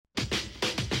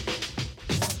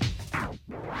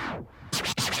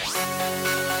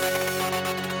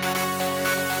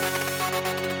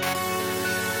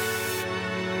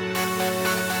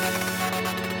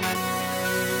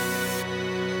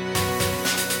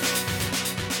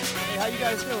you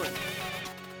guys doing?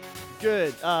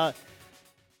 Good.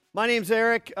 My name's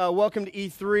Eric. Welcome to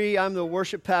E3. I'm the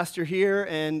worship pastor here,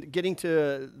 and getting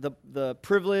to the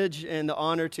privilege and the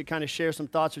honor to kind of share some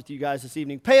thoughts with you guys this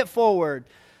evening. Pay It Forward.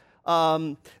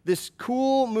 This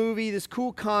cool movie, this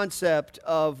cool concept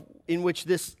in which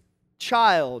this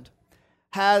child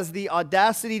has the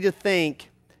audacity to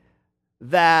think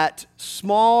that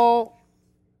small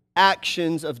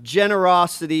actions of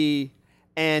generosity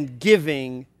and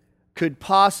giving could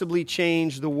possibly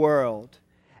change the world.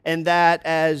 And that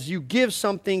as you give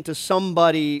something to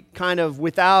somebody kind of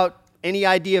without any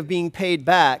idea of being paid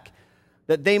back,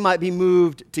 that they might be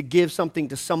moved to give something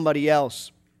to somebody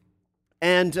else.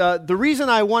 And the reason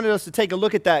I wanted us to take a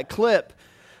look at that clip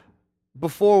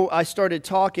before I started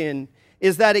talking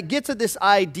is that it gets at this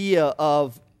idea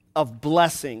of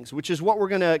blessings, which is what we're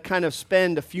going to kind of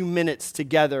spend a few minutes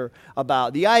together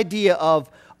about. The idea of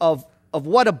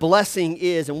what a blessing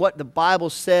is and what the Bible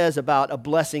says about a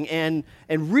blessing, and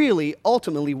really,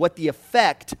 ultimately, what the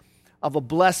effect of a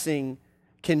blessing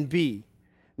can be.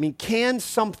 I mean, can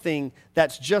something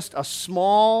that's just a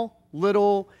small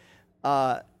little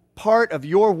part of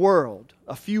your world,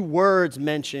 a few words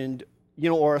mentioned,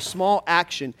 or a small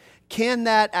action, can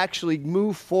that actually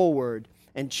move forward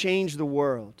and change the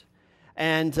world?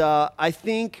 And I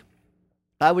think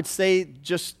I would say,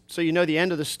 just so you know the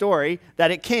end of the story,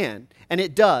 that it can, and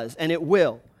it does, and it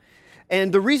will.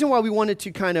 And the reason why we wanted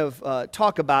to kind of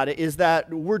talk about it is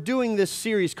that we're doing this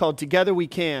series called Together We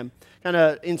Can, kind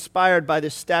of inspired by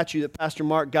this statue that Pastor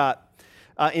Mark got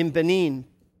in Benin.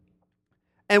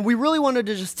 And we really wanted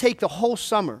to just take the whole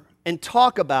summer and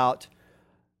talk about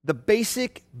the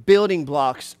basic building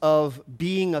blocks of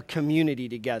being a community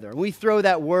together. And we throw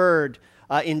that word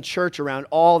in church around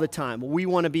all the time. We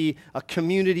want to be a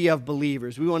community of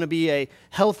believers. We want to be a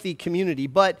healthy community.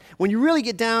 But when you really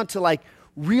get down to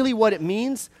really what it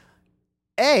means,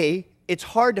 it's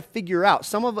hard to figure out.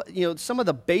 Some of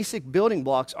the basic building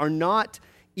blocks are not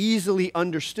easily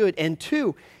understood. And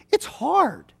two, it's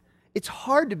hard. It's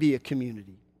hard to be a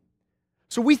community.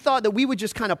 So we thought that we would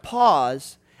just kind of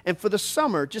pause and for the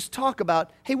summer just talk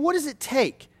about, hey, what does it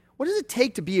take? What does it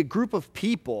take to be a group of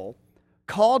people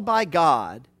called by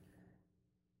God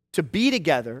to be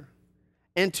together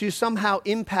and to somehow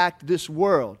impact this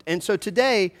world? And so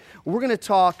today, we're going to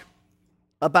talk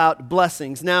about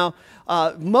blessings. Now,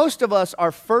 most of us,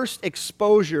 our first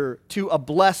exposure to a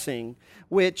blessing,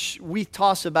 which we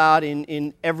toss about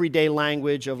in everyday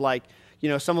language of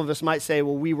some of us might say,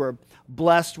 well, we were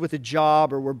blessed with a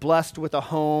job, or we're blessed with a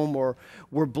home, or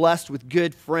we're blessed with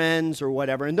good friends, or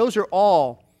whatever. And those are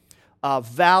all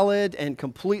valid and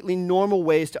completely normal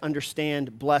ways to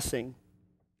understand blessing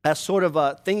as sort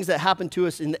of things that happen to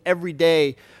us in the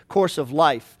everyday course of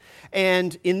life.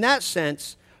 And in that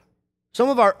sense, some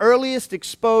of our earliest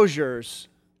exposures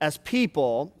as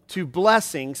people to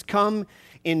blessings come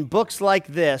in books like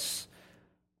this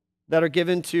that are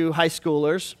given to high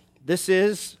schoolers. This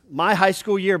is my high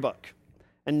school yearbook,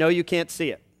 and no, you can't see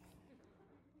it.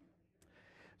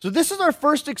 So this is our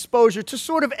first exposure to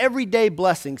sort of everyday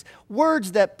blessings,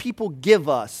 words that people give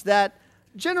us that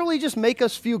generally just make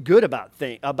us feel good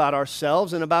about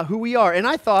ourselves and about who we are. And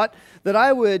I thought that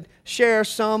I would share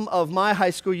some of my high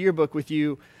school yearbook with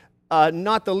you,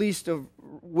 not the least of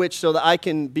which so that I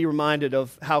can be reminded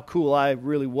of how cool I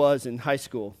really was in high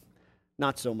school.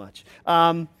 Not so much.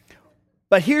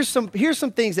 But here's some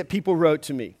things that people wrote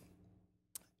to me.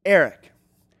 Eric,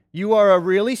 you are a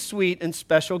really sweet and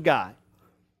special guy.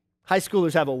 High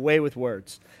schoolers have a way with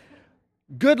words.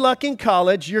 Good luck in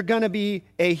college. You're going to be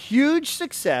a huge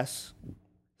success.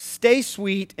 Stay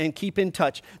sweet and keep in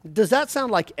touch. Does that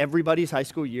sound like everybody's high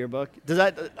school yearbook?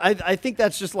 I think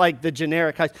that's just like the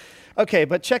generic high. Okay,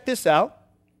 but check this out.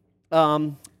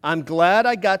 I'm glad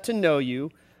I got to know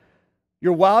you.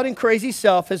 Your wild and crazy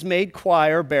self has made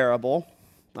choir bearable.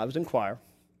 I was in choir.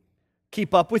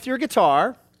 Keep up with your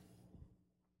guitar.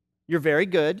 You're very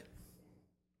good.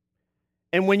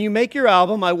 And when you make your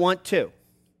album, I want to.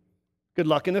 Good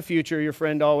luck in the future. Your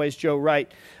friend always, Joe Wright.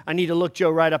 I need to look Joe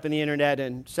Wright up in the internet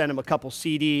and send him a couple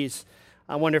CDs.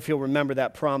 I wonder if he'll remember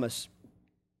that promise.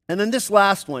 And then this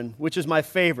last one, which is my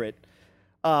favorite.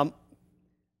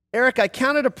 Eric, I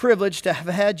count it a privilege to have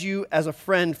had you as a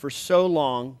friend for so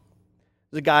long.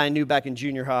 The guy I knew back in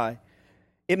junior high.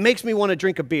 It makes me want to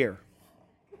drink a beer.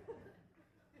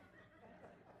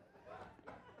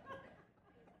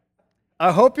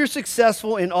 I hope you're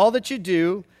successful in all that you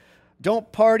do. Don't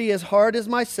party as hard as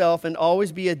myself and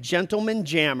always be a gentleman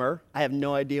jammer. I have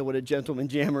no idea what a gentleman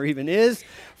jammer even is.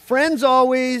 Friends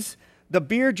always, the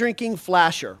beer drinking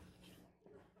flasher.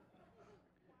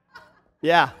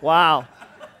 Yeah, wow.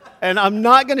 And I'm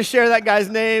not going to share that guy's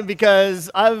name because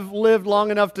I've lived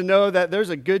long enough to know that there's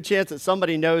a good chance that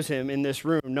somebody knows him in this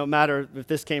room, no matter if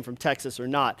this came from Texas or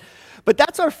not. But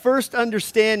that's our first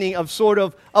understanding of sort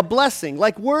of a blessing,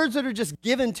 like words that are just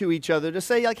given to each other to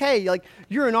say, like, hey, like,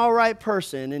 you're an all right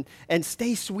person and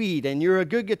stay sweet and you're a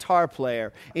good guitar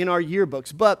player in our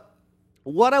yearbooks. But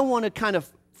what I want to kind of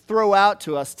throw out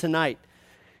to us tonight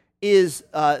is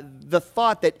the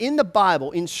thought that in the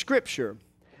Bible, in Scripture,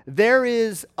 there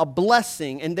is a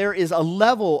blessing and there is a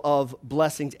level of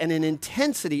blessings and an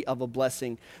intensity of a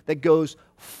blessing that goes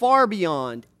far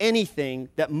beyond anything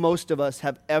that most of us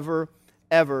have ever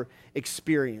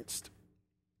experienced.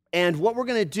 And what we're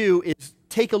going to do is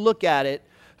take a look at it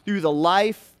through the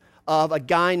life of a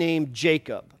guy named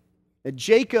Jacob. Now,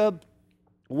 Jacob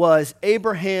was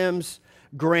Abraham's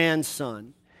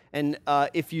grandson. And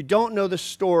if you don't know the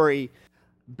story,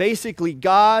 basically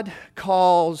God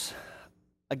calls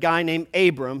a guy named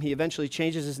Abram. He eventually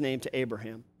changes his name to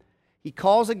Abraham. He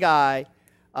calls a guy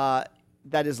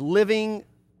that is living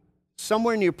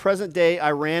somewhere near present-day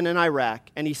Iran and Iraq,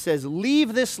 and he says,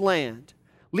 leave this land,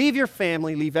 leave your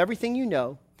family, leave everything you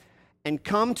know, and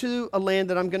come to a land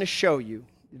that I'm going to show you.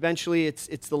 Eventually, it's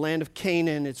the land of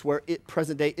Canaan. It's where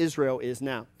present-day Israel is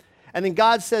now. And then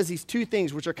God says these two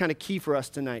things which are kind of key for us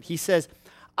tonight. He says,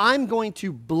 I'm going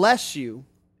to bless you,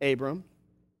 Abram,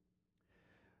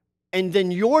 and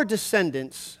then your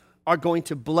descendants are going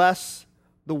to bless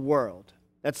the world.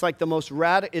 That's like the most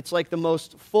it's like the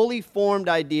most fully formed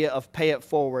idea of pay it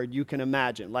forward you can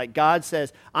imagine. Like God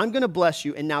says, I'm going to bless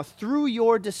you, and now through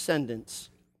your descendants,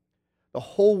 the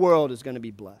whole world is going to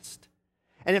be blessed.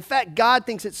 And in fact, God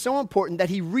thinks it's so important that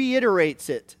he reiterates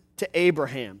it to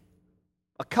Abraham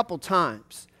a couple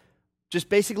times, just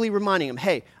basically reminding him,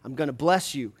 hey, I'm going to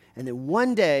bless you, and then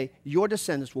one day your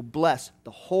descendants will bless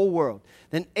the whole world.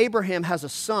 Then Abraham has a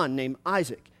son named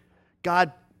Isaac.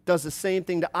 God does the same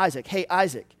thing to Isaac. Hey,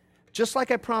 Isaac, just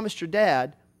like I promised your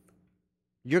dad,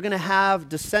 you're going to have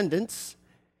descendants,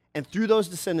 and through those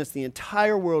descendants, the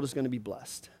entire world is going to be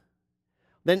blessed.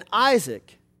 Then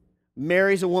Isaac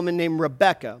marries a woman named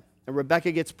Rebekah, and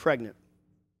Rebekah gets pregnant.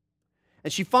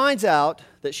 And she finds out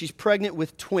that she's pregnant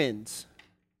with twins.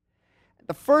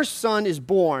 The first son is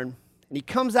born, and he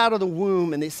comes out of the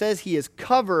womb, and it says he is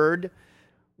covered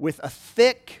with a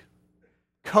thick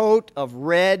coat of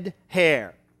red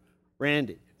hair.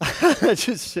 Randy.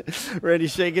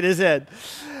 Randy's shaking his head.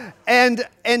 And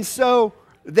so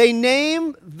they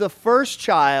name the first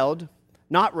child,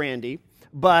 not Randy,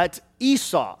 but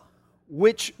Esau,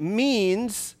 which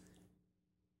means,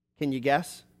 can you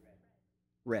guess?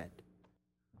 Red.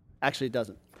 Actually, it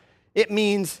doesn't. It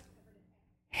means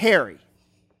hairy.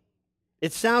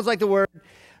 It sounds like the word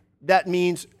that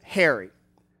means hairy.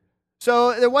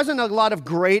 So there wasn't a lot of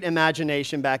great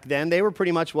imagination back then. They were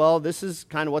pretty much, well, this is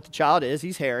kind of what the child is.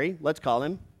 He's hairy. Let's call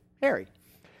him Harry.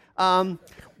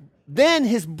 Then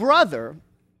his brother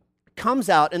comes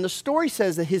out, and the story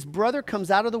says that his brother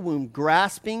comes out of the womb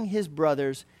grasping his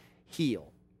brother's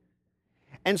heel.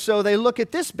 And so they look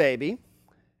at this baby,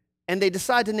 and they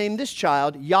decide to name this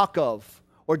child Yaakov,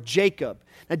 or Jacob.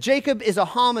 Now, Jacob is a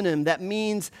homonym that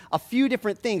means a few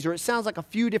different things, or it sounds like a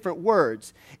few different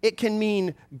words. It can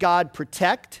mean God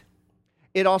protect.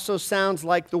 It also sounds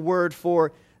like the word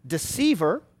for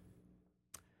deceiver.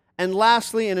 And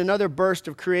lastly, in another burst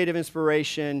of creative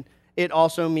inspiration, it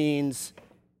also means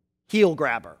heel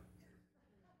grabber.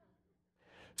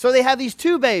 So they have these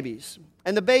two babies,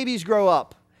 and the babies grow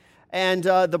up. And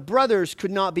the brothers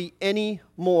could not be any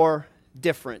more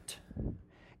different.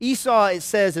 Esau, it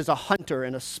says, is a hunter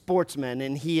and a sportsman,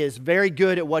 and he is very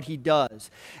good at what he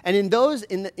does. And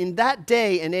in that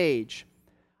day and age,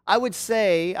 I would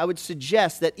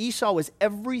suggest that Esau was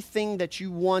everything that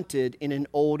you wanted in an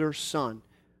older son,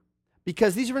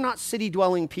 because these were not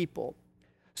city-dwelling people.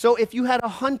 So if you had a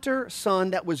hunter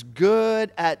son that was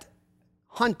good at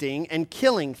hunting and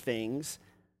killing things,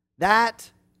 that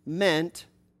meant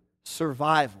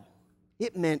survival.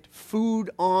 It meant food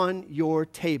on your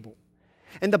table.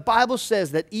 And the Bible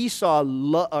says that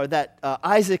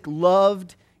Isaac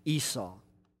loved Esau.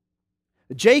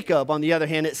 Jacob, on the other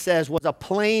hand, it says, was a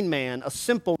plain man, a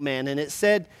simple man, and it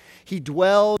said he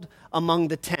dwelled among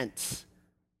the tents.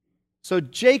 So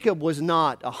Jacob was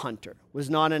not a hunter, was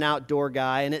not an outdoor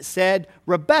guy, and it said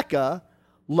Rebekah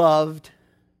loved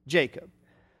Jacob.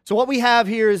 So what we have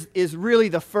here is really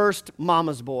the first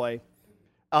mama's boy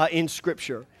in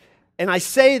Scripture. And I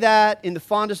say that in the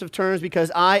fondest of terms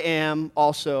because I am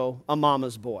also a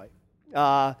mama's boy.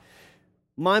 My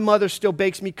mother still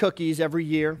bakes me cookies every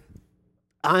year.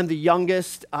 I'm the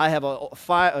youngest. I have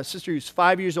a sister who's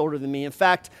 5 years older than me. In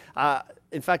fact,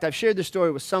 in fact, I've shared this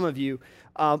story with some of you.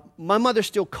 My mother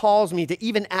still calls me to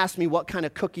even ask me what kind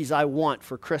of cookies I want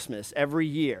for Christmas every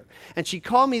year. And she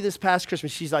called me this past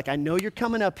Christmas. She's like, I know you're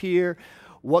coming up here.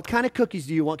 What kind of cookies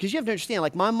do you want? Because you have to understand,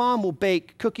 like, my mom will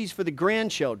bake cookies for the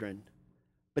grandchildren,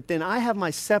 but then I have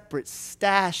my separate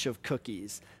stash of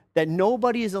cookies that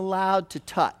nobody is allowed to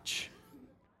touch.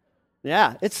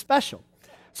 Yeah, it's special.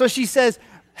 So she says,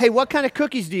 hey, what kind of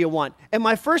cookies do you want? And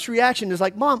my first reaction is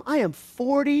like, Mom, I am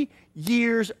 40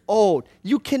 years old.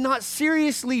 You cannot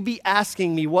seriously be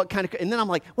asking me what kind of, and then I'm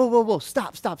like, whoa,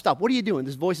 stop. What are you doing?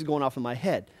 This voice is going off in my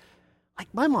head. Like,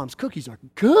 my mom's cookies are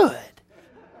good.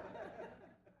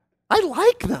 I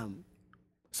like them.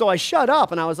 So I shut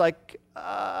up and I was like,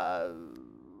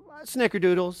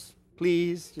 snickerdoodles,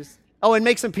 please. And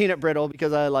make some peanut brittle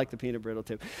because I like the peanut brittle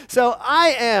too. So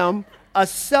I am a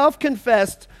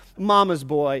self-confessed mama's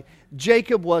boy.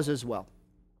 Jacob was as well.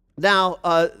 Now,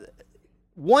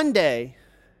 one day,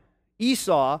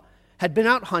 Esau had been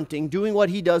out hunting, doing what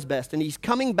he does best, and he's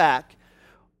coming back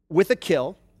with a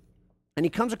kill, and he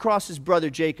comes across his brother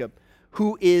Jacob,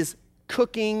 who is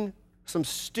cooking some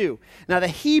stew. Now, the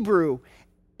Hebrew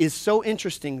is so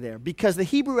interesting there because the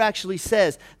Hebrew actually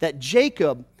says that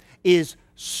Jacob is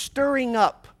stirring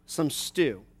up some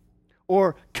stew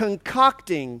or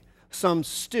concocting some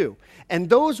stew. And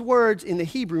those words in the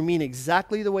Hebrew mean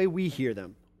exactly the way we hear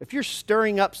them. If you're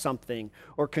stirring up something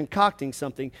or concocting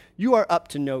something, you are up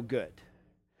to no good.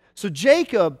 So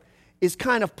Jacob is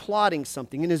kind of plotting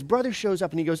something, and his brother shows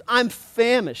up and he goes, I'm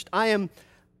famished. I'm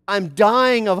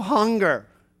dying of hunger.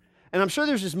 And I'm sure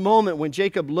there's this moment when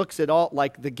Jacob looks at all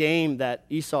like the game that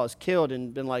Esau has killed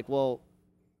and been like, well,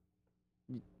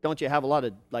 don't you have a lot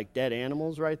of like dead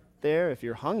animals right there if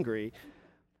you're hungry?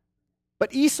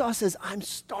 But Esau says, I'm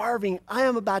starving. I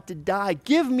am about to die.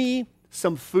 Give me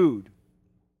some food.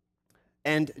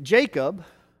 And Jacob,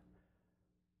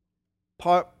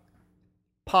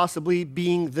 possibly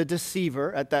being the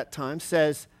deceiver at that time,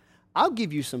 says, I'll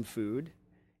give you some food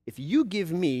if you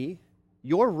give me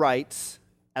your rights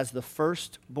as the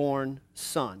firstborn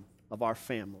son of our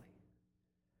family,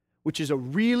 which is a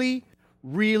really,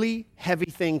 really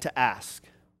heavy thing to ask.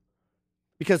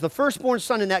 Because the firstborn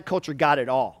son in that culture got it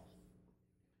all.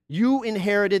 You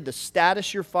inherited the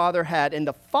status your father had, and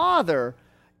the father,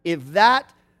 in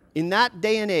that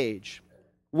day and age,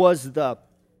 was the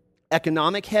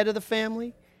economic head of the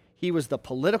family, he was the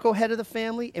political head of the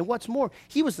family, and what's more,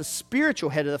 he was the spiritual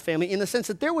head of the family in the sense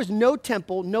that there was no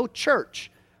temple, no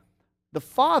church. The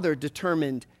father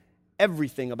determined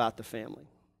everything about the family.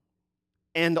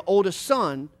 And the oldest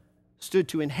son stood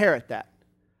to inherit that.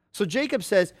 So Jacob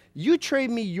says, you trade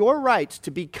me your rights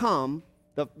to become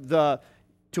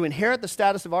to inherit the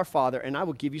status of our father, and I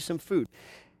will give you some food.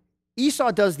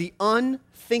 Esau does the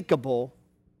unthinkable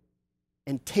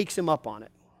and takes him up on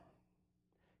it.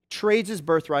 Trades his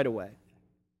birthright away.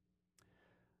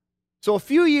 So a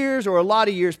few years or a lot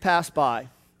of years pass by.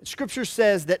 Scripture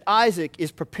says that Isaac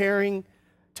is preparing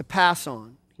to pass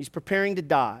on. He's preparing to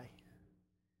die.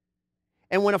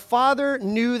 And when a father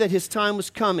knew that his time was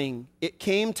coming, it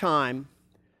came time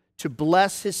to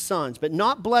bless his sons, but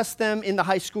not bless them in the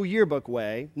high school yearbook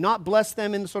way, not bless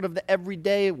them in sort of the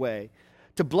everyday way,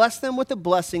 to bless them with a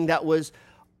blessing that was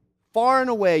far and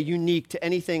away unique to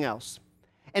anything else.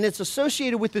 And it's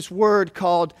associated with this word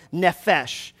called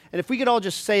nephesh. And if we could all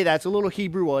just say that, it's a little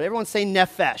Hebrew word. Everyone say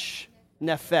nephesh.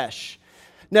 Nephesh.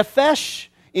 Nephesh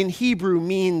in Hebrew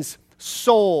means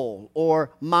soul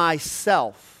or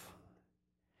myself.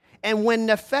 And when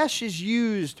nephesh is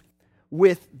used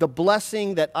with the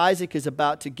blessing that Isaac is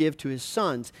about to give to his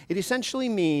sons, it essentially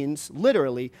means,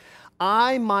 literally,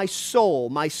 my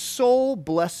soul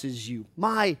blesses you.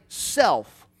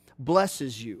 Myself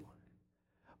blesses you.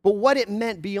 But what it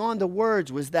meant beyond the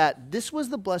words was that this was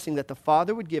the blessing that the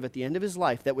father would give at the end of his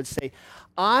life that would say,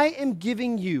 I am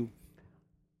giving you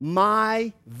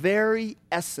my very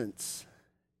essence.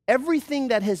 Everything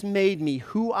that has made me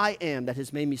who I am, that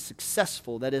has made me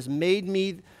successful, that has made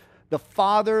me the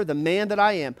father, the man that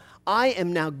I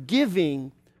am now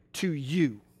giving to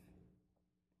you.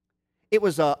 It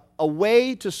was a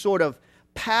way to sort of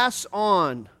pass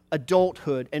on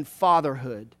adulthood and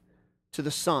fatherhood to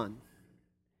the son.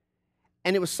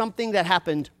 And it was something that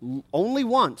happened only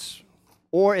once,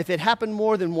 or if it happened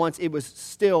more than once, it was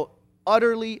still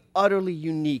utterly, utterly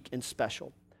unique and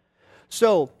special.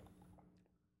 So,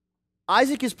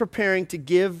 Isaac is preparing to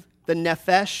give the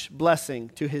nephesh blessing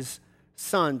to his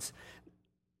sons.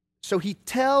 So he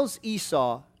tells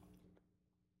Esau,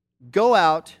 go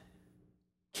out,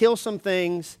 kill some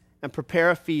things, and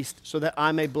prepare a feast so that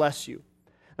I may bless you.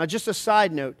 Now, just a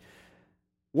side note,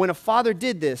 when a father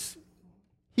did this,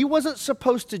 he wasn't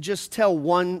supposed to just tell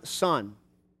one son.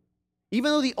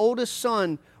 Even though the oldest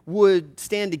son would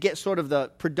stand to get sort of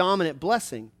the predominant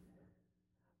blessing,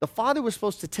 the father was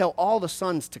supposed to tell all the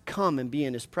sons to come and be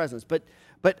in his presence. But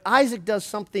Isaac does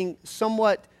something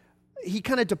somewhat, he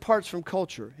kind of departs from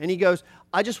culture. And he goes,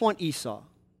 I just want Esau.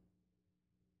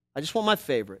 I just want my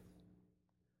favorite.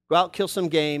 Go out, kill some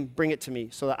game, bring it to me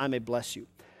so that I may bless you.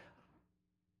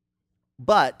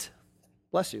 But,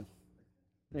 bless you.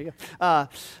 There you go.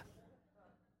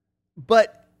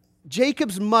 But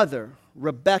Jacob's mother,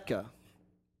 Rebekah,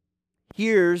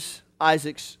 hears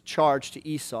Isaac's charge to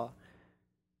Esau.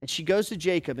 And she goes to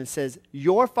Jacob and says,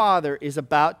 your father is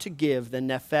about to give the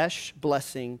Nephesh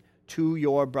blessing to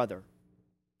your brother.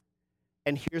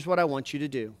 And here's what I want you to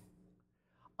do.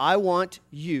 I want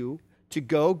you to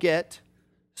go get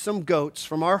some goats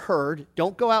from our herd.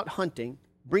 Don't go out hunting.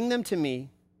 Bring them to me,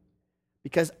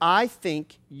 because I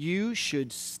think you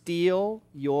should steal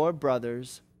your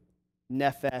brother's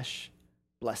Nephesh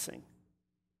blessing.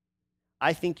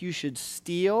 I think you should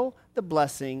steal the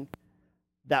blessing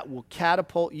that will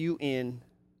catapult you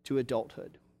into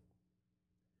adulthood.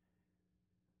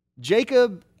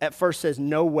 Jacob at first says,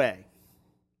 no way.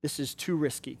 This is too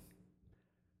risky.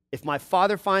 If my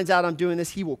father finds out I'm doing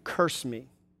this, he will curse me.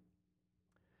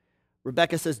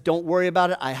 Rebekah says, don't worry about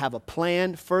it. I have a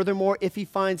plan. Furthermore, if he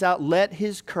finds out, let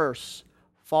his curse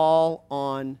fall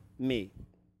on me.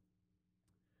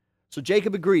 So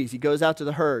Jacob agrees. He goes out to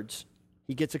the herds.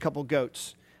 He gets a couple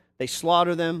goats. They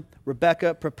slaughter them.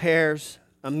 Rebekah prepares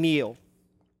a meal.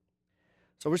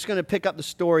 So we're just going to pick up the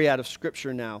story out of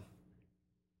Scripture now.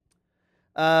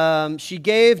 She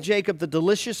gave Jacob the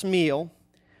delicious meal.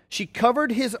 She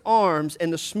covered his arms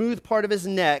and the smooth part of his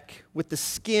neck with the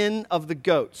skin of the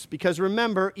goats. Because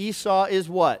remember, Esau is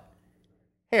what?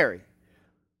 Hairy.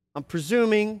 I'm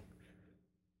presuming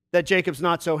that Jacob's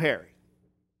not so hairy.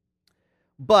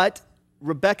 But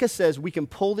Rebekah says we can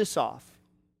pull this off.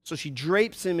 So she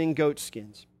drapes him in goat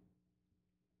skins.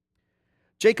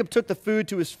 Jacob took the food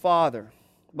to his father.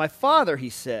 My father, he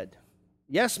said.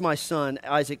 Yes, my son,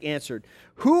 Isaac answered.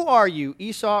 Who are you,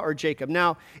 Esau or Jacob?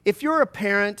 Now, if you're a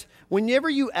parent, whenever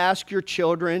you ask your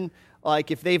children,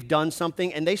 like if they've done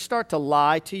something and they start to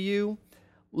lie to you,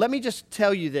 let me just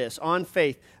tell you this, on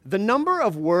faith. The number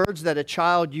of words that a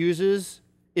child uses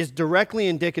is directly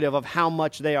indicative of how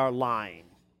much they are lying.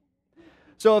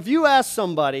 So if you ask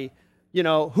somebody,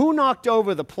 who knocked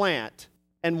over the plant,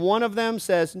 and one of them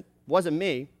says, wasn't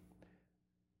me,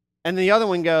 and the other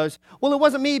one goes, well, it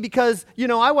wasn't me because,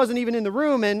 I wasn't even in the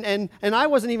room and I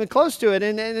wasn't even close to it,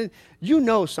 and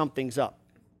something's up.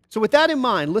 So with that in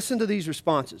mind, listen to these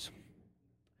responses.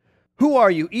 Who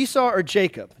are you, Esau or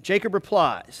Jacob? Jacob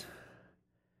replies,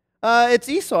 it's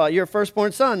Esau, your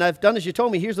firstborn son. I've done as you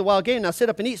told me. Here's the wild game. Now sit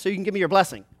up and eat so you can give me your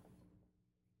blessing.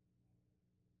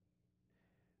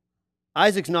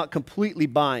 Isaac's not completely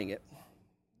buying it.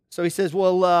 So he says,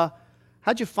 well,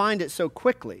 how'd you find it so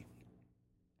quickly?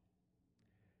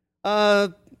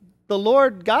 The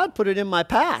Lord God put it in my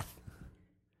path.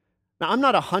 Now, I'm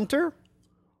not a hunter,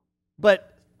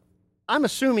 but I'm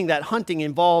assuming that hunting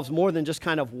involves more than just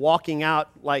kind of walking out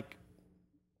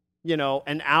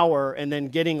an hour and then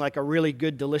getting like a really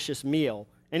good, delicious meal.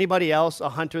 Anybody else a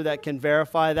hunter that can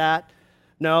verify that?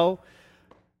 No?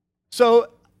 So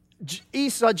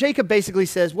Jacob basically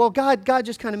says, well, God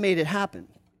just kind of made it happen.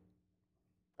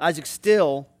 Isaac's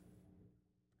still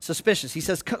suspicious. He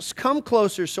says, come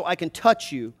closer so I can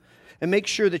touch you and make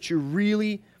sure that you're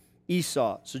really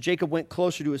Esau. So Jacob went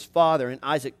closer to his father, and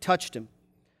Isaac touched him.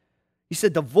 He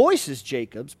said, the voice is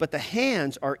Jacob's, but the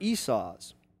hands are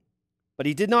Esau's. But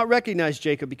he did not recognize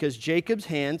Jacob because Jacob's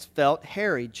hands felt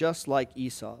hairy, just like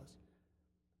Esau's.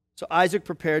 So Isaac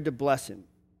prepared to bless him.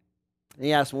 And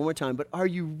he asked one more time, but are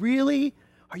you really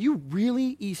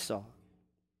Esau?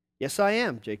 Yes, I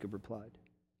am, Jacob replied.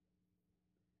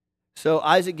 So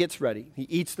Isaac gets ready. He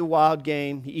eats the wild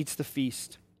game. He eats the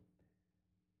feast.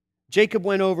 Jacob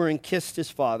went over and kissed his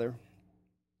father.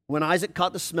 When Isaac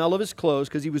caught the smell of his clothes,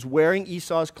 because he was wearing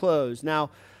Esau's clothes. Now,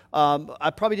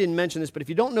 I probably didn't mention this, but if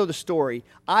you don't know the story,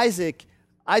 Isaac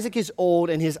is old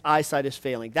and his eyesight is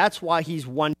failing. That's why he's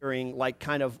wondering,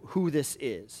 kind of who this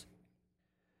is.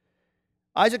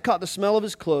 Isaac caught the smell of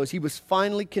his clothes. He was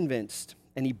finally convinced,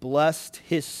 and he blessed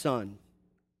his son.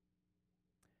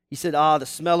 He said, the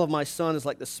smell of my son is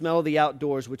like the smell of the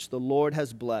outdoors, which the Lord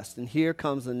has blessed. And here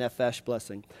comes the Nephesh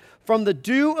blessing. From the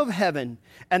dew of heaven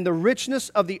and the richness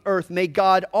of the earth, may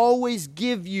God always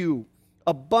give you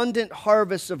abundant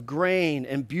harvests of grain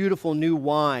and beautiful new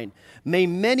wine. May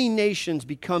many nations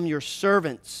become your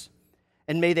servants,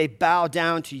 and may they bow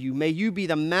down to you. May you be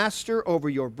the master over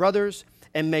your brothers,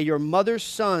 and may your mother's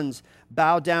sons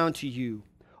bow down to you.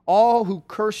 All who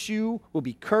curse you will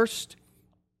be cursed.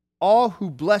 All who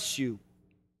bless you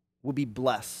will be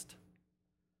blessed.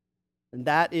 And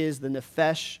that is the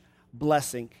Nephesh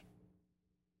blessing.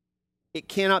 It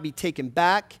cannot be taken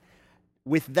back.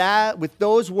 With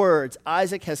those words,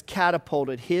 Isaac has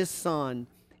catapulted his son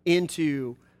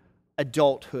into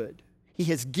adulthood. He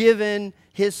has given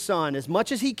his son, as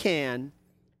much as he can,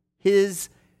 his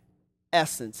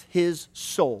essence, his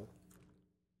soul.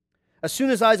 As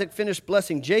soon as Isaac finished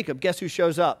blessing Jacob, guess who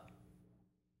shows up?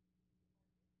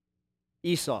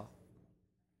 Esau.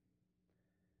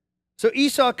 So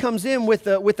Esau comes in with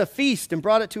a feast and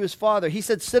brought it to his father. He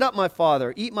said, "Sit up, my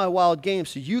father, eat my wild game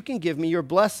so you can give me your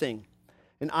blessing."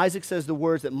 And Isaac says the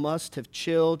words that must have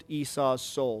chilled Esau's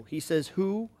soul. He says,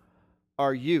 "Who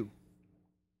are you?"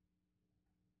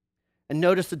 And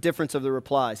notice the difference of the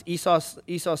replies. Esau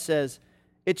says,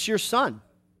 "It's your son,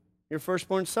 your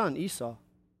firstborn son, Esau."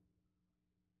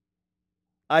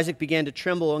 Isaac began to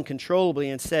tremble uncontrollably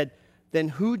and said, "Then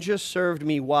who just served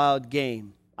me wild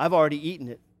game? I've already eaten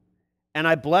it. And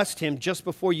I blessed him just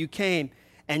before you came.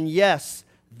 And yes,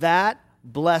 that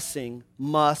blessing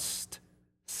must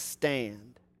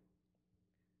stand."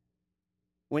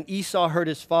 When Esau heard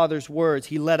his father's words,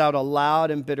 he let out a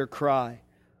loud and bitter cry.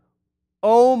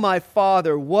 "Oh, my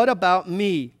father, what about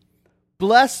me?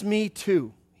 Bless me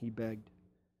too," he begged.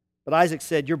 But Isaac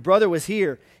said, "Your brother was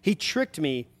here. He tricked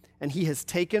me, and he has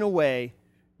taken away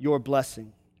your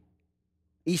blessing."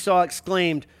 Esau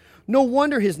exclaimed, "No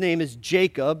wonder his name is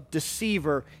Jacob,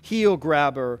 deceiver, heel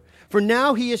grabber. For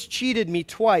now he has cheated me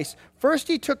twice. First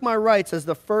he took my rights as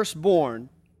the firstborn,"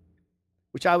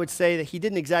 which I would say that he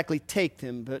didn't exactly take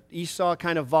them, but Esau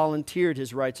kind of volunteered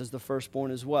his rights as the firstborn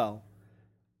as well.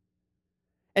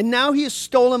 "And now he has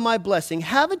stolen my blessing.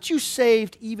 Haven't you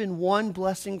saved even one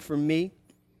blessing for me?"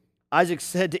 Isaac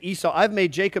said to Esau, "I've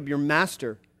made Jacob your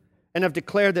master, and have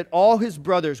declared that all his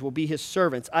brothers will be his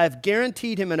servants. I have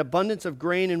guaranteed him an abundance of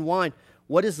grain and wine.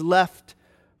 What is left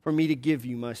for me to give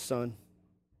you, my son?"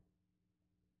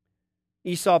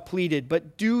 Esau pleaded,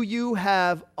 "But do you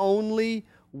have only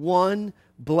one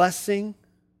blessing?"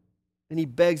 And he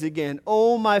begs again,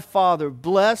 "Oh, my father,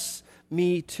 bless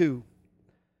me too."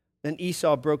 Then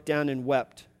Esau broke down and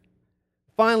wept.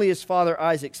 Finally, his father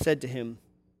Isaac said to him,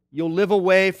 "You'll live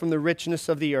away from the richness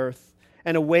of the earth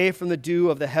and away from the dew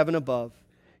of the heaven above.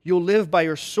 You'll live by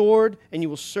your sword, and you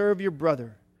will serve your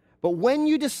brother. But when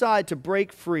you decide to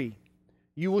break free,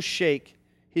 you will shake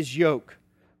his yoke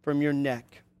from your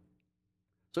neck."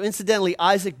 So incidentally,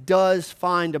 Isaac does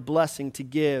find a blessing to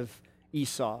give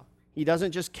Esau. He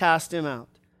doesn't just cast him out.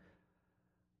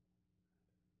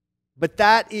 But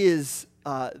that is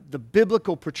the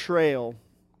biblical portrayal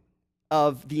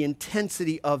of the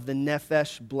intensity of the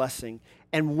Nephesh blessing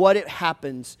and what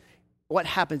happens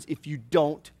if you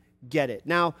don't get it.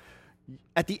 Now,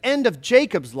 at the end of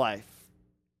Jacob's life,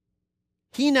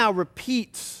 he now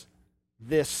repeats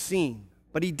this scene,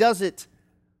 but he does it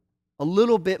a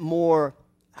little bit more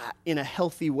in a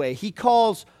healthy way. He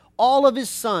calls all of his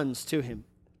sons to him,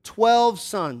 12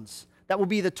 sons. That will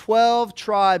be the 12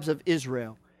 tribes of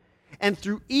Israel. And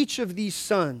through each of these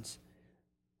sons,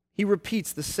 he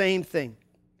repeats the same thing.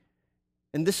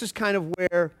 And this is kind of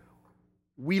where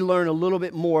we learn a little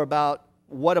bit more about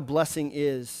what a blessing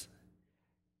is.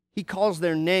 He calls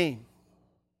their name.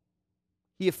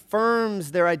 He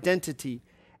affirms their identity,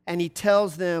 and he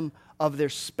tells them of their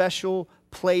special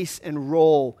place and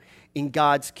role in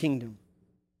God's kingdom.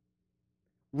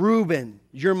 "Reuben,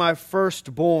 you're my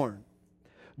firstborn.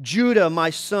 Judah, my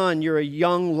son, you're a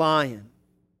young lion.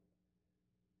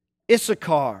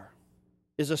 Issachar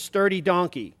is a sturdy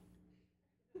donkey.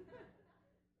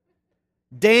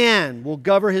 Dan will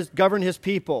govern his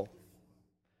people.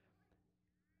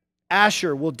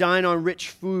 Asher will dine on rich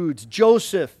foods.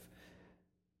 Joseph,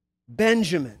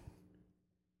 Benjamin,"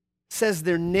 says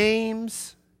their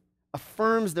names,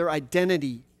 affirms their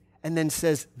identity, and then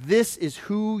says, "This is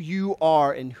who you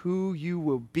are and who you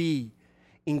will be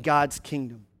in God's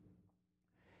kingdom."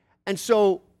 And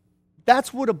so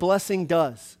that's what a blessing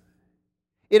does.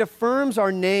 It affirms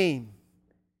our name.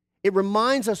 It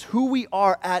reminds us who we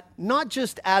are at, not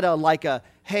just at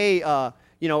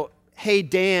hey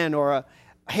Dan or a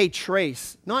hey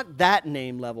Trace, not that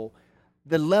name level,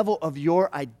 the level of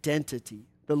your identity,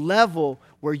 the level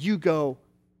where you go,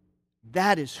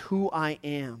 that is who I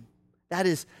am. That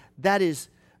is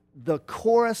the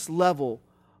chorus level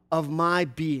of my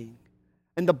being.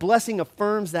 And the blessing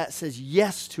affirms that, says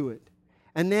yes to it.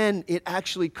 And then it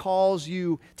actually calls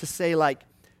you to say, like,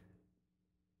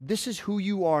 this is who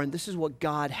you are and this is what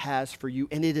God has for you.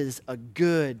 And it is a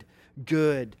good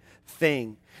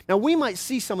thing. Now, we might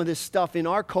see some of this stuff in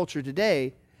our culture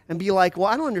today and be like, well,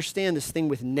 I don't understand this thing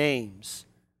with names.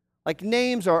 Like,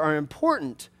 names are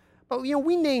important, but,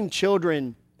 we name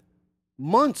children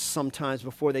months sometimes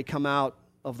before they come out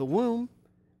of the womb.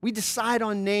 We decide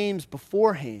on names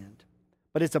beforehand,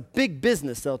 but it's a big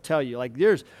business, they'll tell you. Like,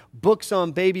 there's books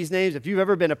on babies' names. If you've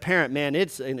ever been a parent, man,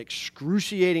 it's an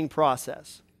excruciating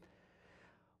process.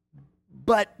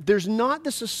 But there's not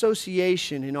this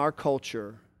association in our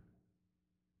culture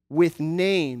with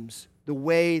names the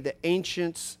way the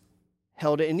ancients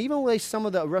held it, and even the way some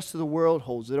of the rest of the world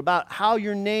holds it, about how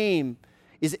your name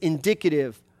is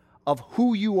indicative of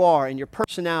who you are and your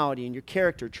personality and your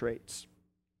character traits.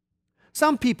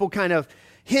 Some people kind of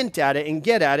hint at it and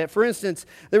get at it. For instance,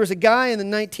 there was a guy in the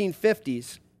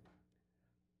 1950s,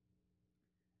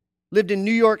 lived in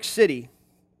New York City.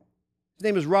 His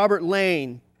name was Robert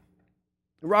Lane.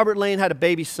 Robert Lane had a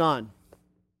baby son.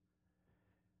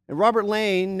 And Robert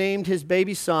Lane named his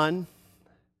baby son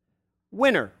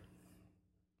Winner.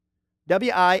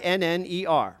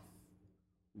 W-I-N-N-E-R.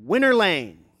 Winner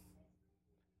Lane.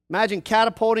 Imagine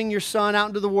catapulting your son out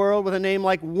into the world with a name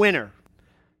like Winner.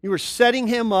 You were setting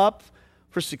him up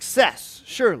for success,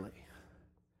 surely.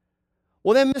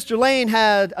 Well, then Mr. Lane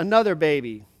had another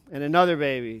baby, and another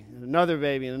baby, and another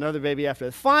baby, and another baby after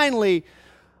that. Finally,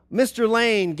 Mr.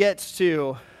 Lane gets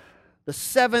to the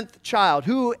seventh child,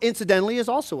 who incidentally is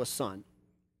also a son.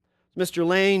 Mr.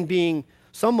 Lane, being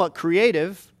somewhat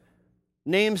creative,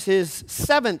 names his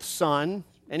seventh son,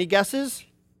 any guesses?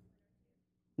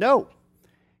 No.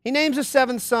 He names his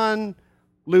seventh son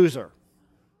Loser.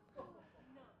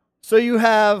 So you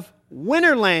have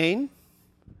Winner Lane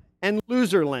and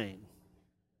Loser Lane.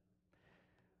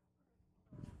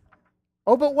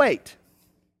 Oh, but wait.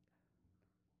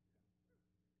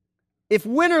 If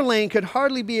Winner Lane could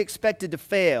hardly be expected to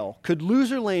fail, could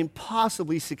Loser Lane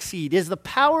possibly succeed? Is the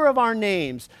power of our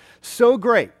names so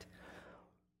great?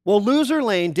 Well, Loser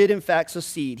Lane did in fact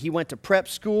succeed. He went to prep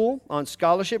school on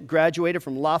scholarship, graduated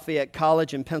from Lafayette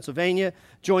College in Pennsylvania,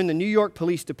 joined the New York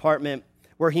Police Department,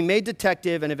 where he made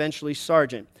detective and eventually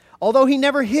sergeant. Although he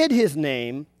never hid his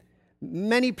name,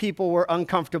 many people were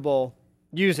uncomfortable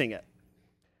using it.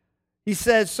 He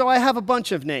says, so I have a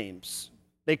bunch of names.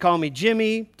 They call me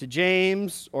Jimmy to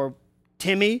James or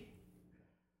Timmy,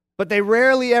 but they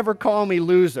rarely ever call me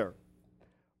Loser.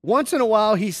 Once in a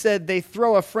while, he said, they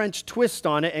throw a French twist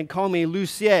on it and call me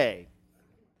Lucier.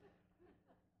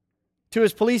 To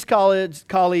his police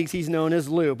colleagues, he's known as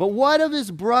Lou. But what of his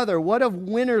brother? What of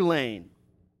Winner Lane?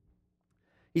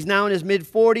 He's now in his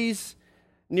mid-40s,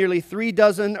 nearly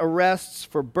 36 arrests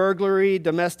for burglary,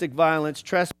 domestic violence,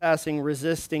 trespassing,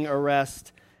 resisting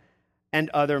arrest, and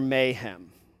other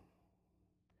mayhem.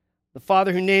 The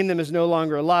father who named them is no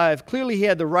longer alive. Clearly, he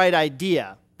had the right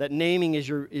idea that naming is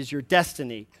your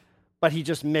destiny, but he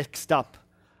just mixed up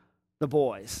the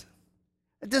boys.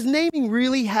 Does naming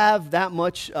really have that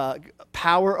much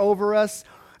power over us?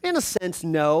 In a sense,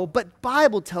 no, but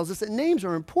Bible tells us that names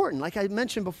are important. Like I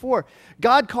mentioned before,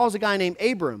 God calls a guy named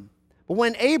Abram. But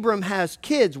when Abram has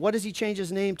kids, what does he change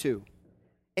his name to?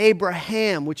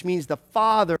 Abraham, which means the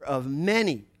father of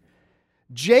many.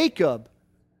 Jacob,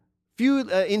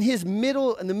 in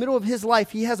the middle of his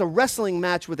life, he has a wrestling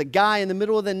match with a guy in the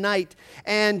middle of the night,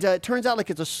 and it turns out like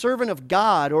it's a servant of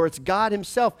God, or it's God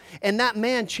himself, and that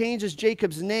man changes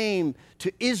Jacob's name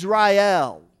to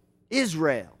Israel.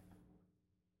 Israel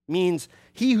means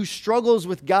he who struggles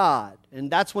with God, and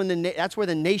that's where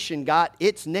the nation got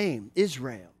its name,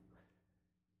 Israel.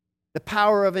 The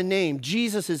power of a name.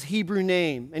 Jesus' Hebrew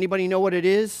name. Anybody know what it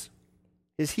is?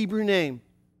 His Hebrew name.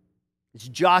 It's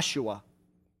Joshua.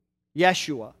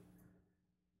 Yeshua.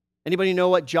 Anybody know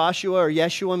what Joshua or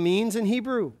Yeshua means in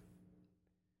Hebrew?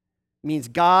 It means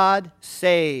God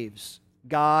saves.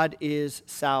 God is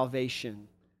salvation.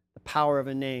 The power of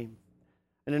a name.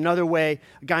 In another way,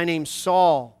 a guy named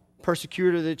Saul,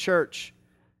 persecutor of the church,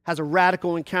 has a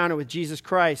radical encounter with Jesus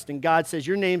Christ, and God says,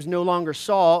 your name's no longer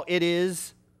Saul, it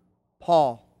is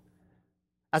Paul.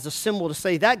 As a symbol to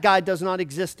say that guy does not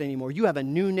exist anymore. You have a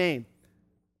new name.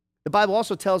 The Bible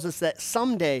also tells us that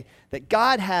someday that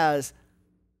God has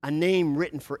a name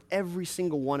written for every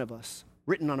single one of us,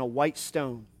 written on a white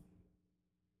stone.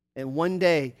 And one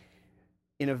day,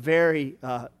 in a very,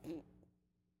 to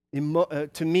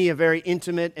me, a very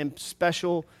intimate and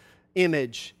special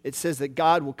image, it says that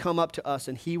God will come up to us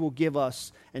and he will give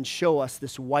us and show us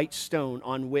this white stone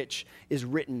on which is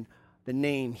written the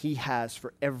name he has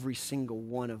for every single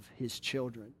one of his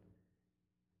children.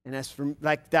 And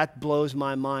that blows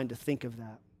my mind to think of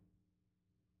that.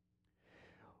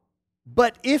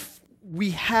 But if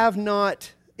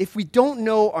if we don't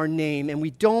know our name and we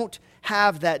don't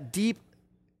have that deep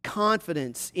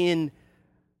confidence in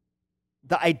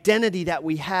the identity that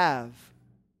we have,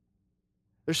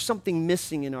 there's something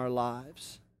missing in our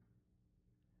lives.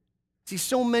 See,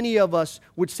 so many of us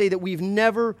would say that we've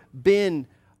never been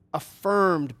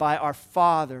affirmed by our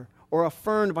Father or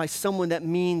affirmed by someone that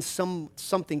means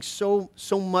something so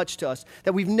much to us,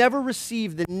 that we've never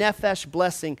received the nephesh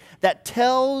blessing that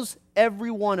tells every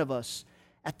one of us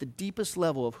at the deepest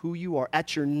level of who you are,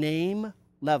 at your name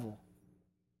level.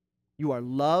 You are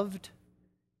loved,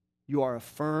 you are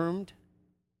affirmed,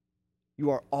 you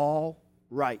are all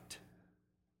right.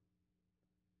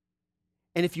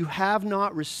 And if you have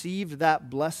not received that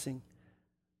blessing,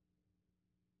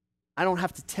 I don't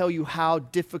have to tell you how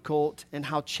difficult and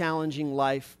how challenging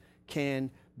life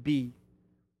can be.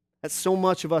 That so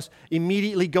much of us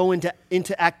immediately go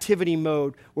into activity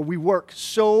mode where we work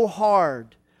so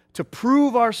hard to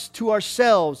prove to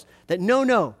ourselves that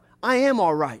no, I am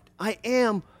all right. I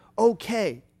am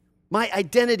okay. My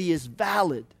identity is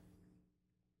valid.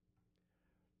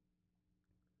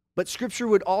 But Scripture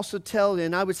would also tell,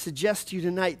 and I would suggest to you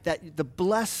tonight, that the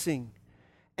blessing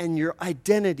and your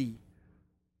identity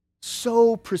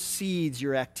so precedes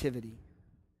your activity.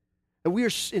 And we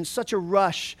are in such a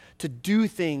rush to do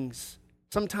things,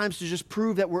 sometimes to just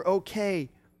prove that we're okay.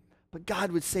 But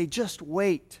God would say, just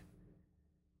wait.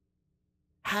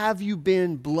 Have you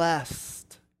been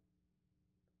blessed?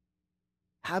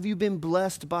 Have you been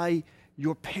blessed by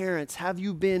your parents? Have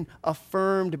you been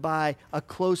affirmed by a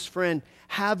close friend?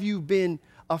 Have you been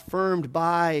affirmed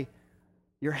by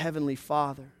your Heavenly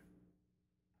Father?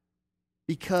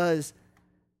 Because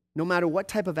no matter what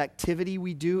type of activity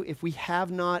we do, if we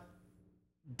have not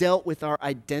dealt with our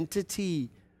identity,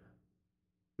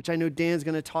 which I know Dan's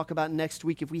going to talk about next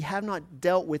week, if we have not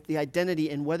dealt with the identity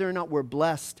and whether or not we're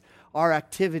blessed, our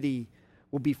activity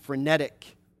will be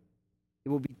frenetic. It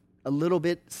will be a little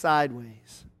bit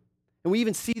sideways. And we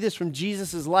even see this from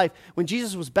Jesus' life. When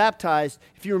Jesus was baptized,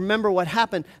 if you remember what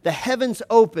happened, the heavens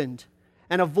opened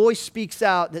and a voice speaks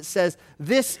out that says,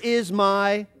 This is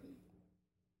my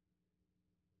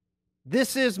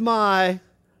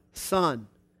Son,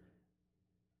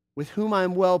 with whom I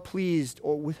am well pleased,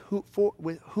 or with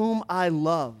whom I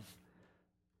love.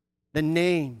 The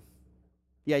name,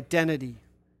 the identity,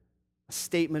 a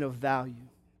statement of value.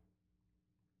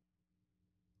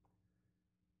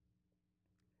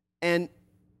 And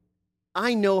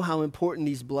I know how important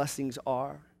these blessings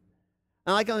are.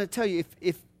 And I'm going to tell you,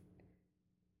 if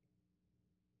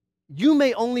you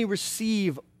may only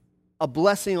receive a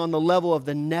blessing on the level of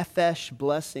the nephesh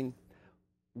blessing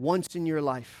once in your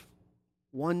life,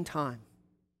 one time.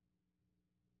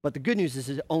 But the good news is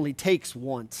it only takes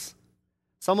once.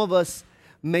 Some of us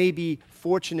may be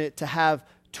fortunate to have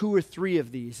 2 or 3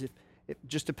 of these,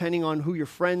 just depending on who your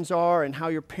friends are and how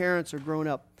your parents are growing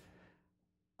up.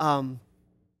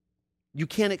 You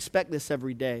can't expect this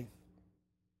every day,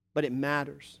 but it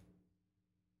matters.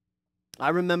 I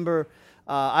remember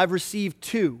I've received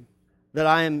 2 that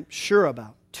I am sure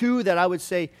about. 2 that I would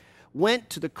say went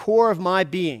to the core of my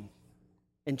being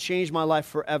and changed my life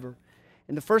forever.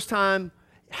 And the first time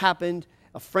it happened,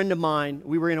 a friend of mine,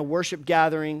 we were in a worship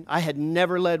gathering. I had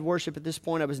never led worship at this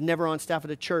point. I was never on staff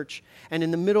at a church. And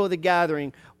in the middle of the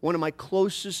gathering, one of my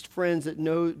closest friends that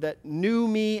knew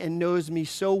me and knows me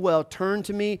so well turned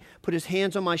to me, put his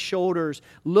hands on my shoulders,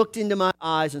 looked into my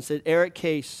eyes and said, Eric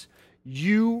Case,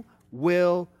 you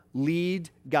will lead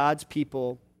God's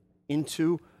people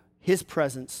into His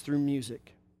presence through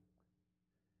music.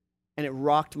 And it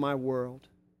rocked my world.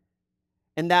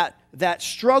 And that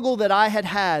struggle that I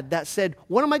had that said,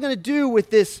 what am I going to do with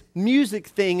this music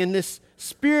thing and this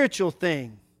spiritual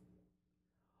thing?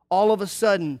 All of a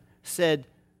sudden said,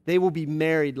 they will be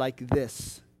married like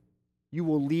this. You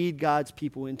will lead God's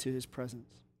people into His presence.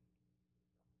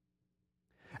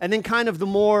 And then kind of the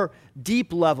more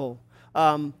deep level,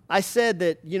 I said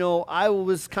that, I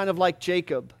was kind of like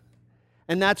Jacob.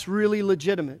 And that's really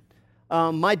legitimate.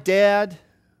 My dad,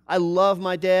 I love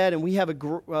my dad, and we have a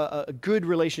good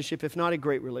relationship, if not a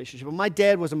great relationship. But my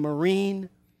dad was a Marine.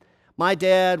 My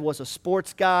dad was a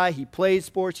sports guy. He played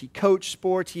sports. He coached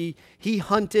sports. He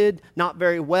hunted, not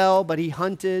very well, but he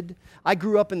hunted. I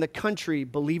grew up in the country,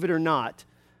 believe it or not.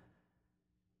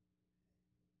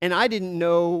 And I didn't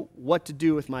know what to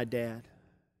do with my dad.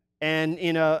 And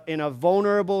in a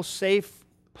vulnerable, safe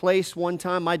place one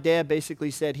time, my dad basically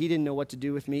said he didn't know what to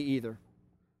do with me either.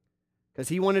 Because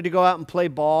he wanted to go out and play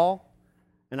ball,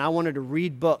 and I wanted to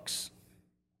read books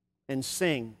and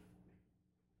sing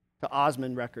to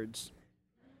Osmond records.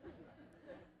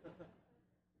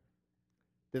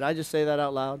 Did I just say that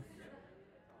out loud?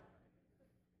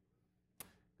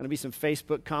 Going to be some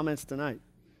Facebook comments tonight.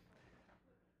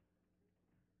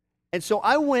 And so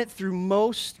I went through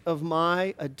most of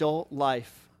my adult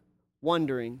life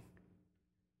wondering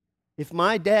if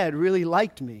my dad really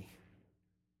liked me.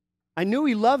 I knew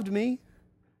he loved me,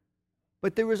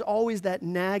 but there was always that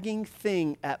nagging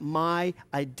thing at my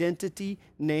identity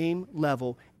name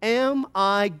level. Am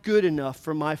I good enough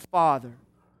for my father?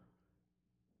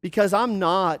 Because I'm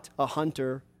not a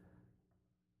hunter.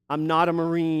 I'm not a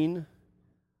Marine.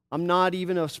 I'm not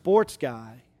even a sports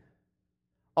guy.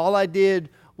 All I did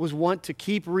was want to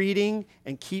keep reading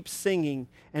and keep singing.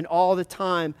 And all the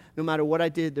time, no matter what I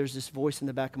did, there's this voice in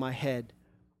the back of my head.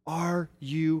 Are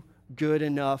you good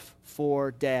enough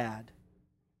for Dad?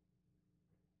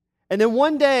 And then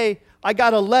one day, I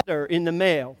got a letter in the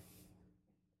mail.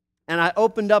 And I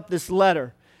opened up this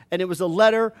letter. And it was a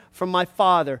letter from my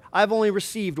father. I've only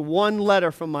received one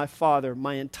letter from my father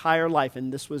my entire life,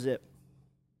 and this was it.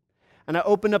 And I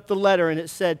opened up the letter, and it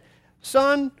said,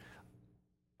 "Son,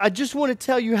 I just want to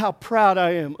tell you how proud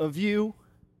I am of you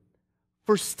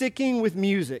for sticking with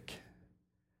music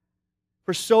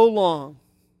for so long."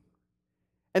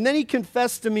 And then he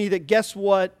confessed to me that, guess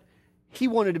what? He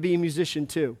wanted to be a musician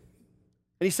too.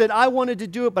 And he said, "I wanted to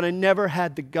do it, but I never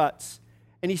had the guts."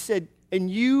 And he said, "And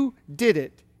you did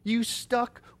it. You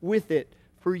stuck with it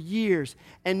for years.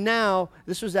 And now,"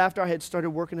 this was after I had started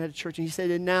working at a church, and he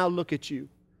said, "And now look at you.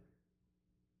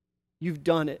 You've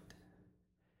done it."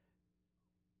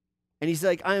 And he's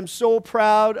like, "I am so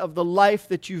proud of the life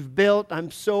that you've built.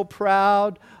 I'm so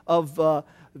proud of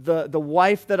the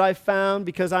wife that I found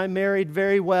because I married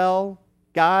very well.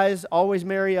 Guys, always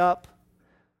marry up."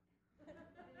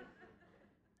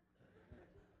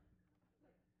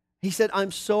 He said, "I'm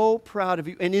so proud of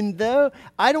you." And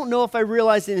I don't know if I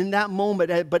realized it in that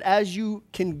moment, but as you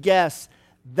can guess,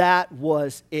 that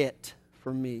was it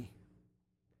for me.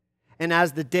 And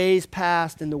as the days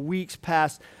passed and the weeks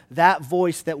passed, that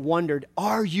voice that wondered,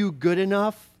 "Are you good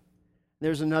enough?"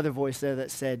 There's another voice there that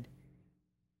said,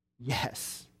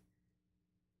 "Yes.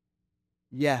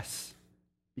 Yes,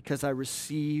 because I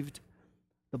received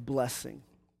the blessing."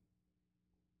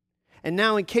 And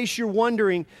now, in case you're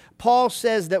wondering, Paul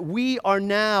says that we are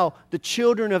now the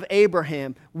children of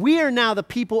Abraham. We are now the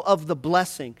people of the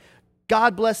blessing.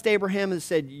 God blessed Abraham and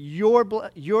said,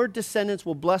 your descendants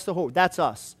will bless the whole world. That's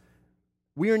us.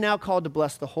 We are now called to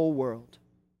bless the whole world.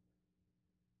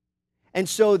 And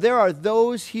so there are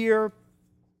those here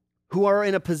who are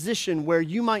in a position where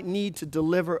you might need to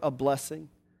deliver a blessing.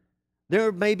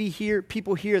 There may be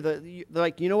people here that they're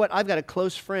like, you know what, I've got a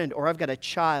close friend or I've got a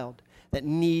child that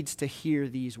needs to hear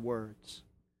these words.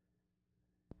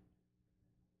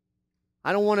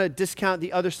 I don't want to discount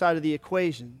the other side of the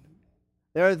equation.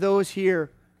 There are those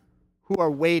here who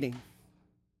are waiting,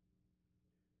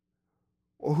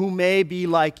 or who may be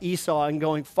like Esau and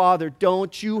going, "Father,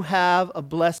 don't you have a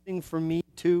blessing for me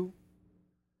too?"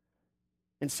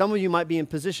 And some of you might be in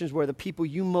positions where the people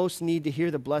you most need to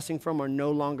hear the blessing from are no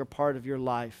longer part of your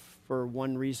life for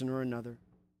one reason or another.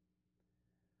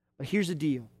 But here's the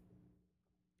deal.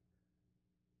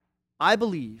 I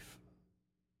believe,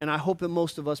 and I hope that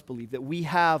most of us believe, that we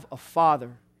have a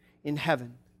Father in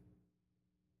heaven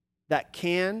that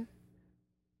can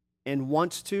and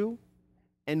wants to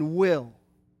and will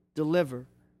deliver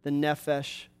the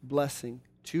Nephesh blessing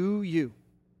to you.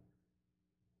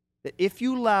 That if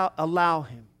you allow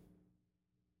Him,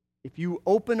 if you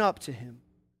open up to Him,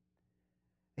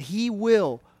 He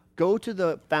will go to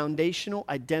the foundational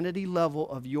identity level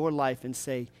of your life and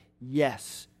say,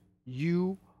 "Yes,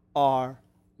 you are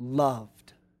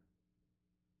loved."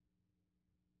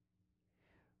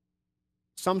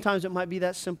 Sometimes it might be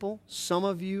that simple. Some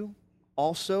of you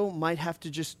also might have to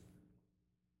just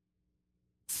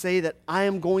say that I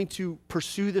am going to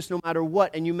pursue this no matter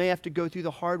what, and you may have to go through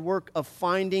the hard work of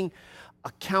finding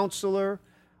a counselor,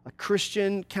 a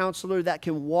Christian counselor that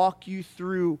can walk you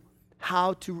through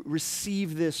how to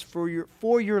receive this for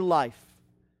your life.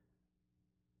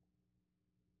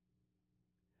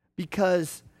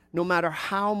 Because no matter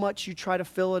how much you try to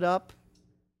fill it up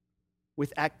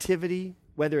with activity,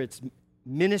 whether it's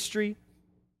ministry,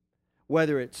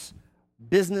 whether it's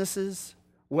businesses,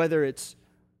 whether it's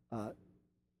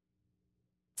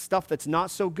stuff that's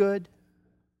not so good,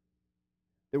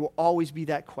 there will always be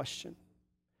that question.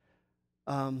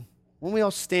 When we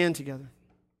all stand together,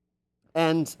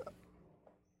 and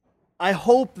I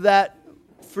hope that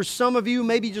for some of you,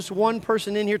 maybe just one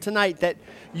person in here tonight, that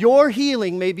your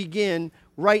healing may begin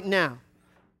right now.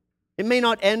 It may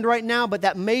not end right now, but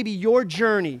that maybe your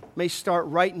journey may start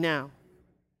right now.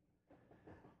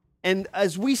 And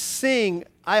as we sing,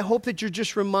 I hope that you're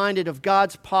just reminded of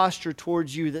God's posture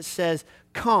towards you that says,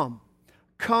 come,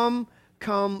 come,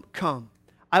 come, come.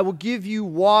 I will give you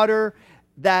water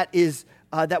that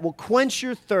will quench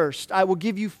your thirst. I will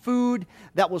give you food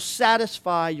that will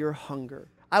satisfy your hunger.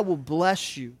 I will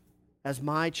bless you as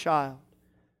my child.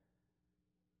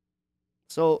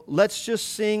 So let's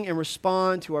just sing and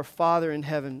respond to our Father in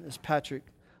heaven as Patrick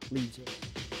leads us.